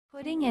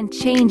Putting and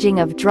changing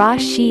of draw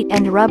sheet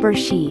and rubber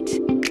sheet.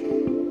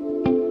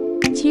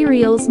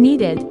 Materials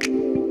needed: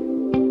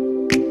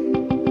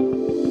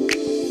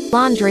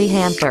 laundry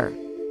hamper,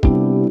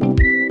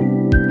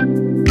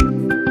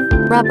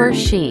 rubber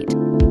sheet.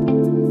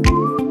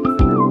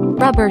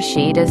 Rubber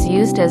sheet is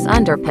used as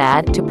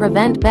underpad to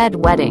prevent bed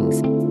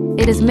wettings.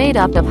 It is made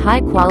up of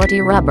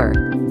high-quality rubber.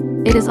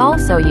 It is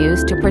also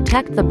used to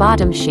protect the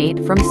bottom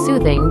sheet from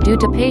soothing due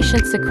to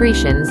patient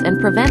secretions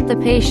and prevent the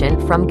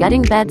patient from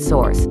getting bed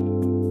sores.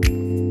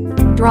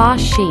 Draw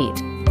sheet.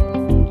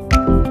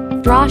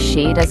 Draw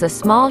sheet is a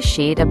small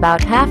sheet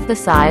about half the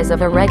size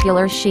of a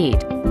regular sheet.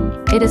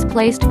 It is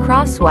placed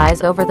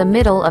crosswise over the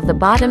middle of the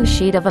bottom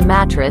sheet of a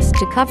mattress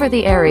to cover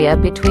the area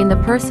between the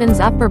person's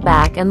upper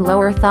back and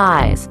lower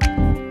thighs.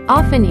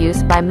 Often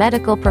used by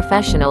medical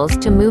professionals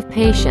to move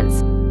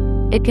patients.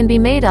 It can be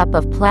made up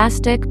of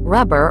plastic,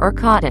 rubber or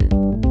cotton.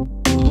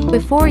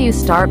 Before you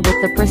start with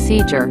the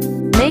procedure,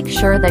 make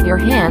sure that your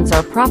hands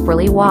are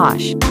properly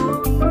washed.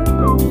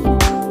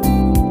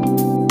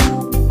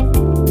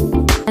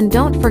 And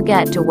don't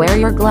forget to wear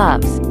your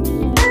gloves.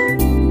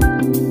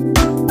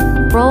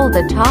 Roll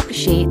the top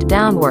sheet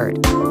downward.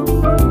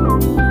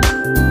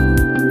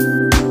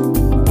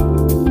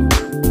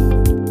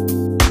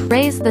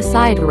 Raise the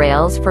side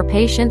rails for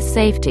patient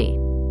safety.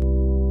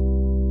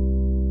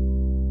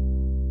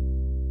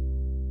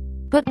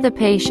 Put the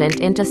patient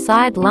into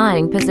side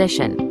lying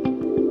position.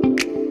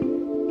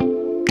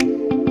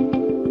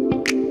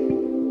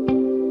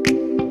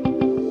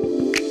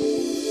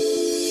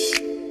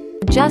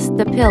 Adjust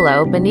the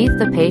pillow beneath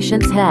the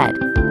patient's head.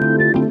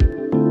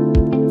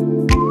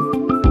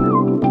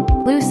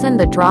 Loosen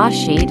the draw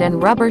sheet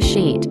and rubber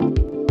sheet.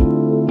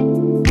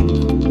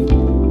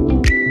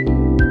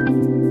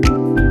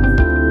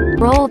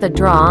 Roll the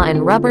draw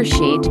and rubber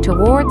sheet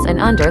towards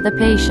and under the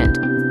patient.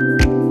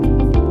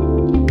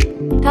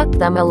 Tuck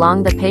them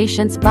along the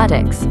patient's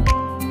buttocks.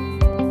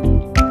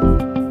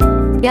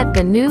 Get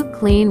the new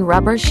clean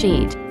rubber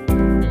sheet.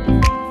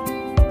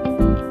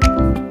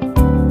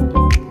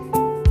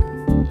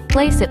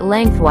 Place it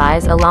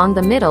lengthwise along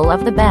the middle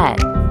of the bed.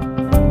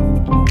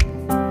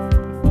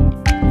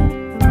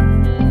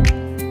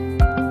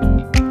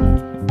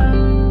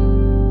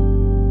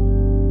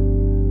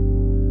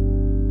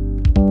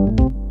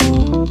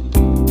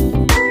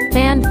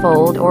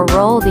 Fold or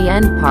roll the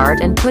end part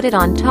and put it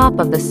on top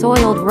of the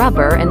soiled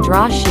rubber and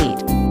draw sheet.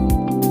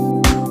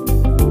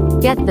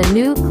 Get the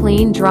new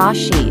clean draw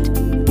sheet.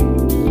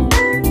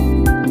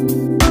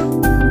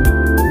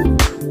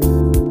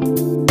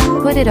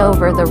 Put it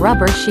over the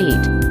rubber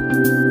sheet.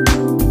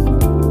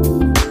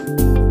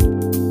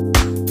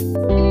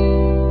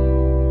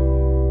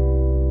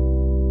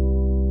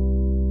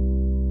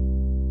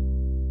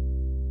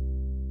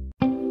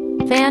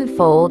 Fan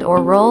fold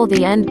or roll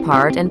the end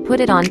part and put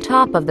it on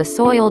top of the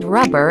soiled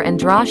rubber and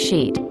draw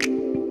sheet.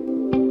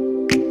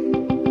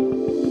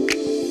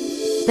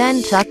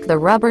 Then tuck the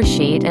rubber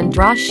sheet and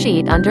draw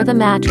sheet under the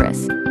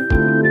mattress.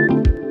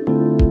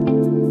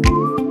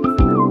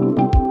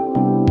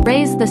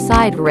 Raise the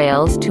side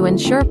rails to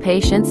ensure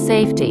patient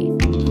safety.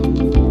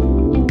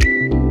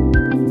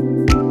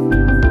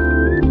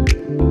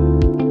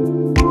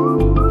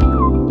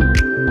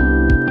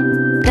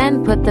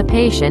 Then put the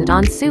patient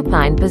on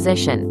supine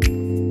position.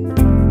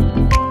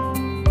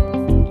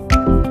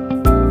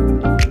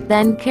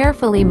 Then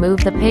carefully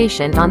move the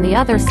patient on the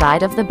other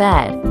side of the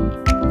bed.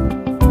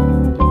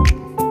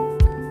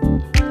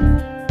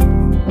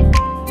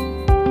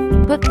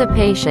 Put the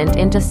patient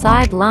into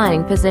side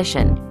lying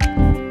position.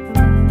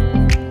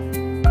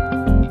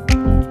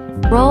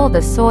 Roll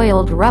the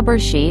soiled rubber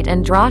sheet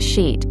and draw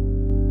sheet.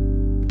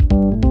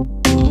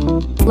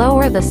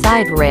 Lower the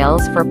side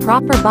rails for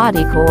proper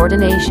body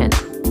coordination.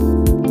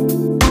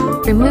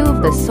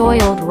 Remove the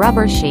soiled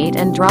rubber sheet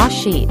and draw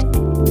sheet.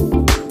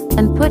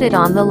 And put it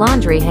on the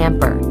laundry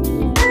hamper.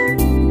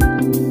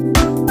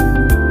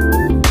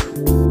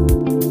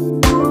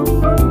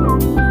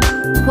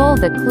 Pull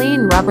the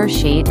clean rubber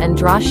sheet and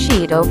draw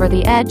sheet over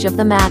the edge of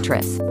the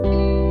mattress.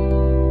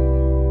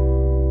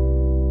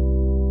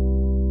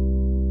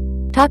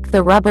 Tuck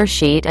the rubber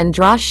sheet and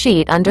draw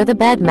sheet under the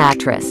bed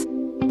mattress.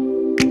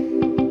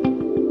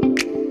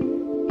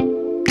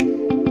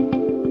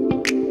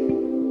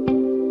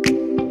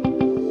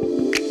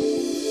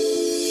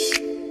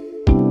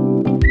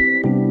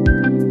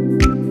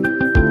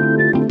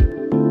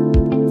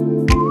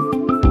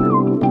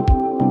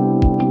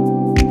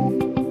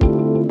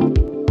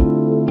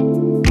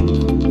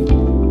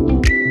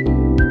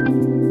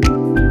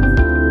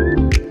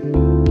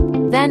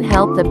 Then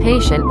help the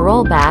patient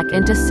roll back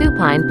into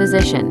supine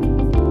position.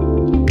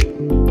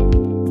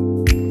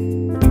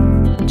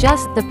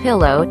 Adjust the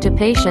pillow to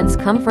patient's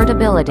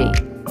comfortability.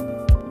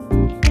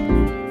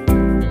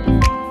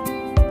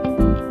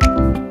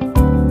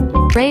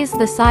 Raise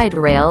the side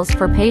rails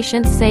for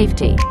patient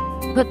safety.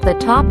 Put the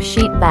top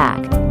sheet back.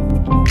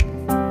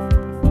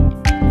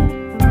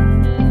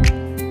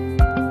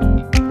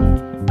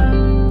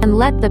 And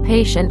let the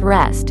patient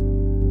rest.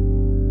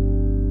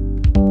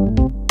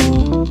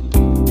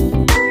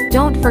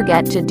 don't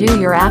forget to do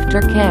your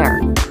aftercare.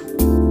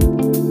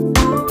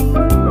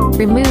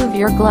 Remove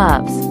your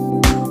gloves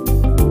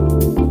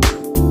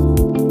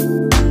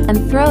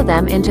and throw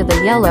them into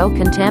the yellow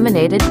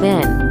contaminated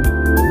bin.